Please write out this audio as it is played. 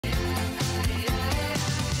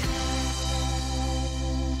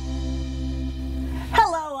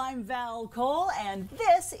I'm Val Cole, and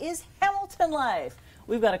this is Hamilton Life.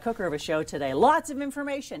 We've got a cooker of a show today. Lots of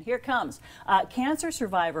information. Here it comes. Cancer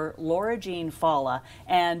survivor Laura Jean Falla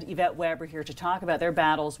and Yvette Weber here to talk about their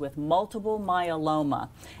battles with multiple myeloma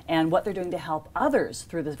and what they're doing to help others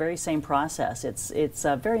through this very same process. It's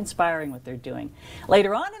very inspiring what they're doing.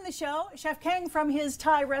 Later on in the show, Chef Kang from his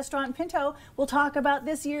Thai restaurant Pinto will talk about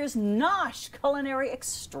this year's Nosh culinary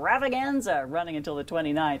extravaganza running until the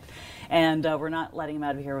 29th. And we're not letting him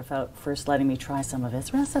out of here without first letting me try some of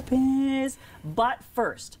his recipes. But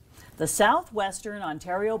first, the Southwestern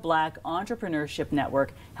Ontario Black Entrepreneurship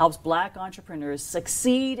Network helps Black entrepreneurs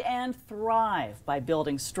succeed and thrive by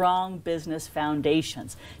building strong business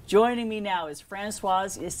foundations. Joining me now is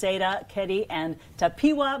Françoise Iseda Kedi and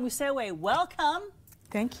Tapiwa Musewe. Welcome.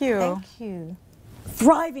 Thank you. Thank you.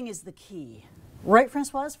 Thriving is the key. Right,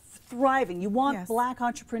 Françoise? Thriving. You want Yes. Black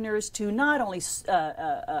entrepreneurs to not only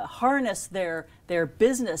harness their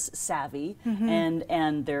business savvy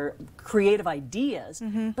and their creative ideas,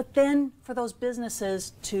 but then for those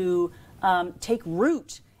businesses to take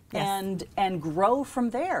root and grow from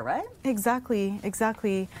there, right? Exactly,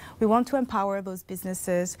 exactly. We want to empower those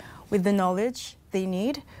businesses with the knowledge they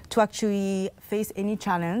need to actually face any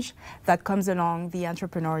challenge that comes along the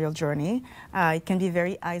entrepreneurial journey. It can be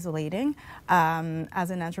very isolating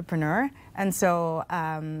as an entrepreneur. And so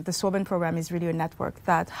the Sorbonne program is really a network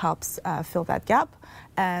that helps fill that gap.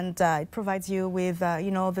 And it provides you with,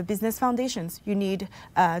 the business foundations you need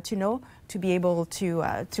to know to be able to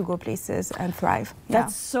go places and thrive.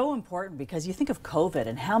 That's so important because you think of COVID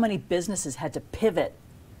and how many businesses had to pivot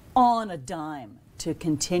on a dime to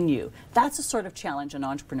continue. That's the sort of challenge an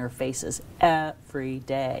entrepreneur faces every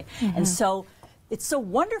day. And so it's so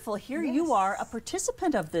wonderful. Here you are, a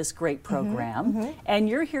participant of this great program, and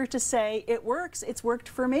you're here to say it works. It's worked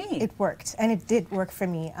for me. It worked, and it did work for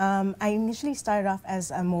me. I initially started off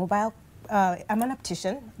as a mobile. I'm an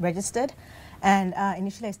optician, registered, and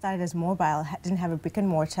initially I started as mobile, didn't have a brick and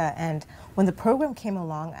mortar, and when the program came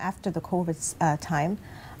along after the COVID time,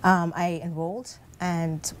 I enrolled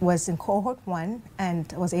and was in cohort 1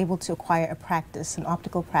 and was able to acquire a practice, an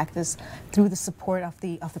optical practice, through the support of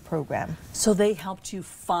the program. So they helped you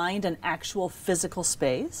find an actual physical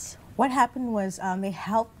space? What happened was they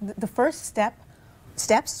helped. The first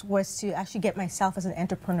steps was to actually get myself as an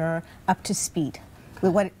entrepreneur up to speed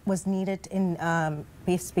with what was needed in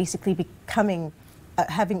basically becoming,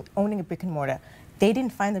 owning a brick and mortar. They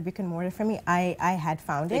didn't find the brick and mortar for me. I had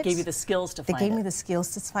found it. They gave you the skills to find it. They gave me the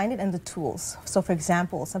skills to find it and the tools. So, for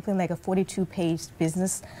example, something like a 42-page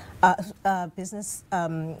business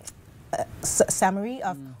summary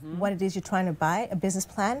of what it is you're trying to buy, a business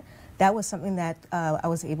plan. That was something that I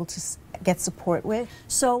was able to get support with.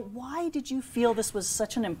 So, why did you feel this was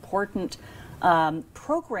such an important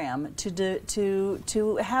program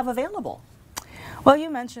to have available? Well,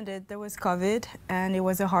 you mentioned it. There was COVID, and it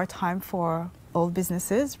was a hard time for all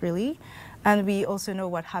businesses, really. And we also know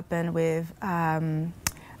what happened with the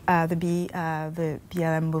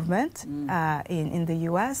BLM movement in the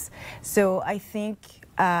U.S. So I think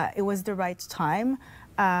it was the right time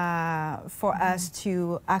for us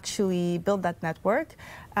to actually build that network.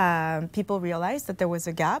 People realized that there was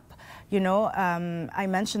a gap. I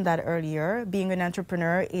mentioned that earlier. Being an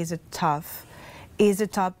entrepreneur is a tough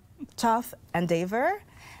endeavor,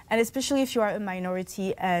 and especially if you are a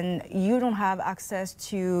minority and you don't have access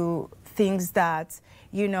to things that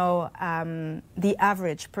the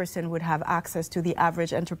average person would have access to, the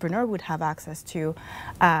average entrepreneur would have access to.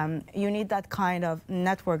 You need that kind of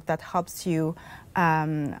network that helps you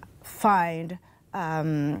find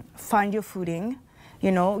your footing,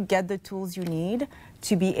 get the tools you need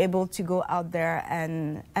to be able to go out there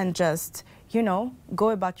and just go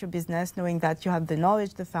about your business knowing that you have the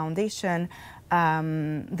knowledge, the foundation,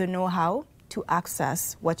 the know-how to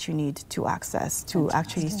access what you need to access to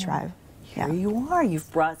actually strive. Here you are.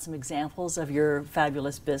 You've brought some examples of your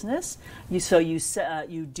fabulous business.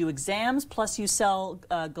 You do exams plus you sell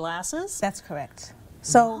glasses. That's correct.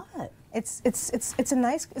 So it's a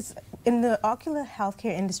nice, in the ocular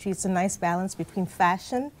healthcare industry, it's a nice balance between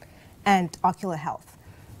fashion and ocular health.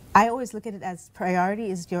 I always look at it as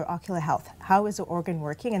priority is your ocular health. How is the organ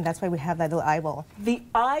working? And that's why we have that little eyeball. The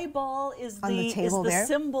eyeball is on the table there.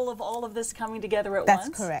 Symbol of all of this coming together at once?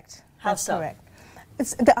 That's Correct. That's correct.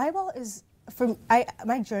 The eyeball is,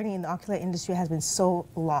 my journey in the ocular industry has been so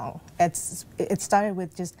long. It started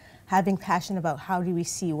with just having passion about how do we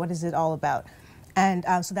see, what is it all about? And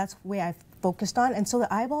so that's where I've focused on. And so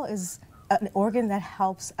the eyeball is an organ that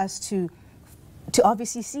helps us to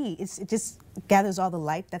obviously see. It just gathers all the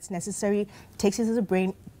light that's necessary, takes it to the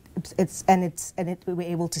brain, it will be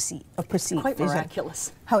able to see or perceive Quite vision.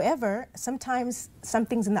 miraculous. However, sometimes some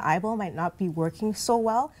things in the eyeball might not be working so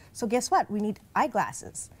well. So guess what? We need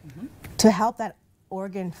eyeglasses to help that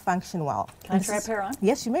organ function well. Can I try a pair on?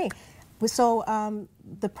 Yes, you may. So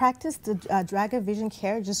the practice, the Draga Vision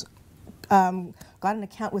Care, just got an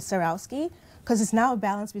account with Sarowski because it's now a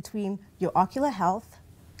balance between your ocular health,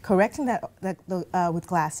 correcting that with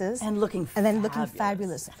glasses, and looking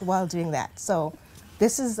fabulous while doing that. So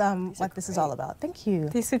this is what this is all about. Thank you.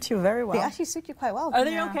 They suit you very well. They actually suit you quite well. Are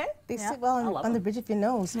they okay? They sit well on the bridge of your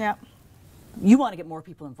nose. Yeah. You want to get more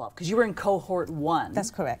people involved because you were in cohort 1.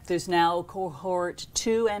 That's correct. There's now cohort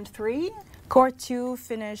 2 and 3. Cohort 2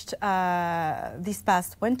 finished this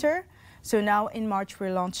past winter. So now in March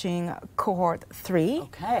we're launching cohort 3.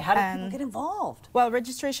 Okay, how do people get involved? Well,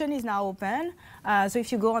 registration is now open. So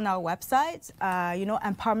if you go on our website,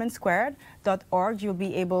 empowermentsquared.org, you'll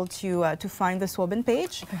be able to find the Swoben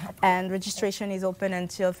page. And registration is open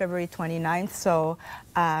until February 29th. So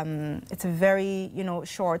it's a very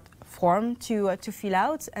short form to fill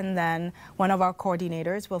out, and then one of our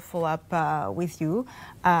coordinators will follow up with you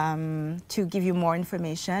to give you more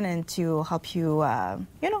information and to help you,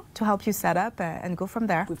 set up and go from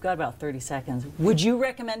there. We've got about 30 seconds. Would you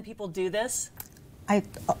recommend people do this? I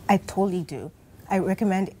totally do. I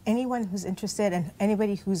recommend anyone who's interested and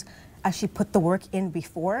anybody who's actually put the work in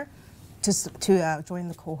before to join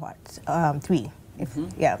the cohort 3. If you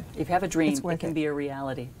have a dream, it can it. be a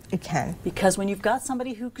reality. It can. Because when you've got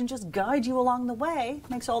somebody who can just guide you along the way, it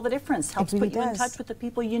makes all the difference. Helps really put you in does. touch with the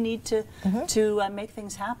people you need to make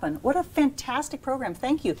things happen. What a fantastic program.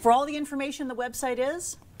 Thank you. For all the information, the website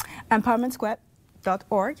is?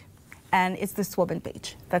 empowermentsquared.org, and it's the Swoben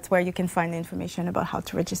page. That's where you can find the information about how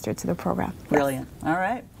to register to the program. Brilliant. All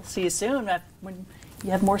right. We'll see you soon when you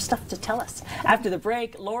have more stuff to tell us. After the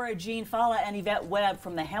break, Laura Jean Falla and Yvette Webb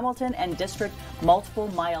from the Hamilton and District Multiple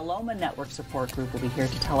Myeloma Network Support Group will be here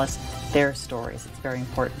to tell us their stories. It's very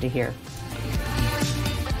important to hear.